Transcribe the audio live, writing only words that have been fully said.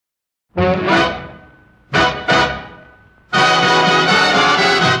We're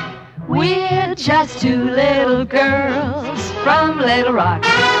just two little girls from Little Rock.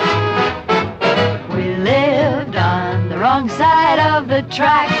 We lived on the wrong side of the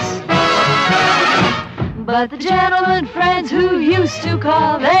tracks. But the gentlemen friends who used to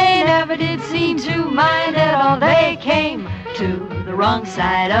call, they never did seem to mind at all. They came to the wrong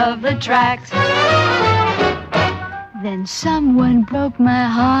side of the tracks. Then someone broke my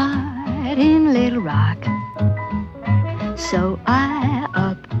heart in Little Rock. So I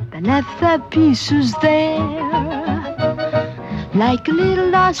up and left the pieces there. Like a little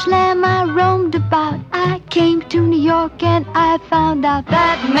lost lamb I roamed about. I came to New York and I found out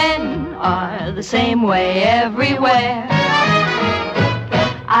that men are the same way everywhere.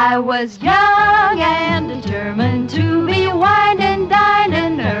 I was young and determined to be wined and dined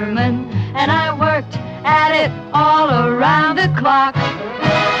and ermine, and I worked at it all around the clock.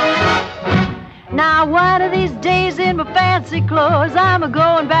 Now one of these days in my fancy clothes, I'm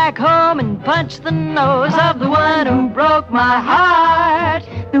a-going back home and punch the nose of the one who broke my heart.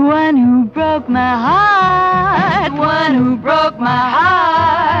 The one who broke my heart. The one who broke my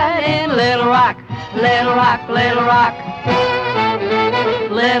heart in Little Rock. Little Rock, Little Rock,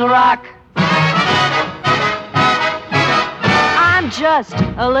 Little Rock. I'm just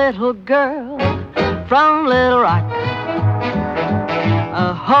a little girl from Little Rock.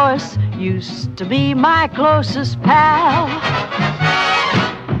 A horse used to be my closest pal.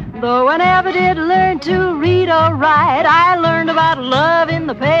 Though I never did learn to read or write, I learned about love in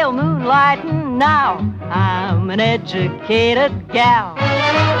the pale moonlight, and now I'm an educated gal.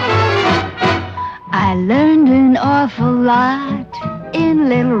 I learned an awful lot in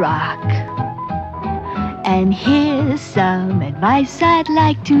Little Rock, and here's some advice I'd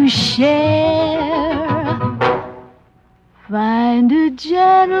like to share. Find a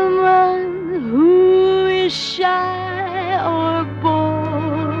gentleman who is shy or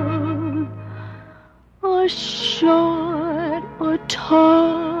bold, or short or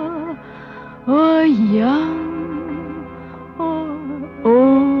tall, or young or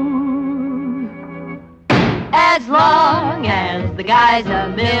old. As long as the guy's a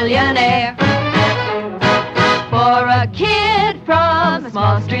millionaire. For a kid from a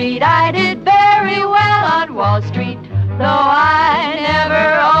small street, I did very well on Wall Street, though I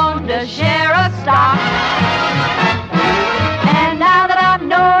never owned a share of stock. And now that I'm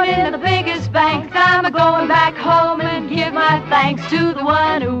known in the biggest banks, I'm a-going back home and give my thanks to the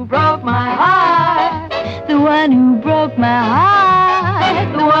one who broke my heart. The one who broke my heart.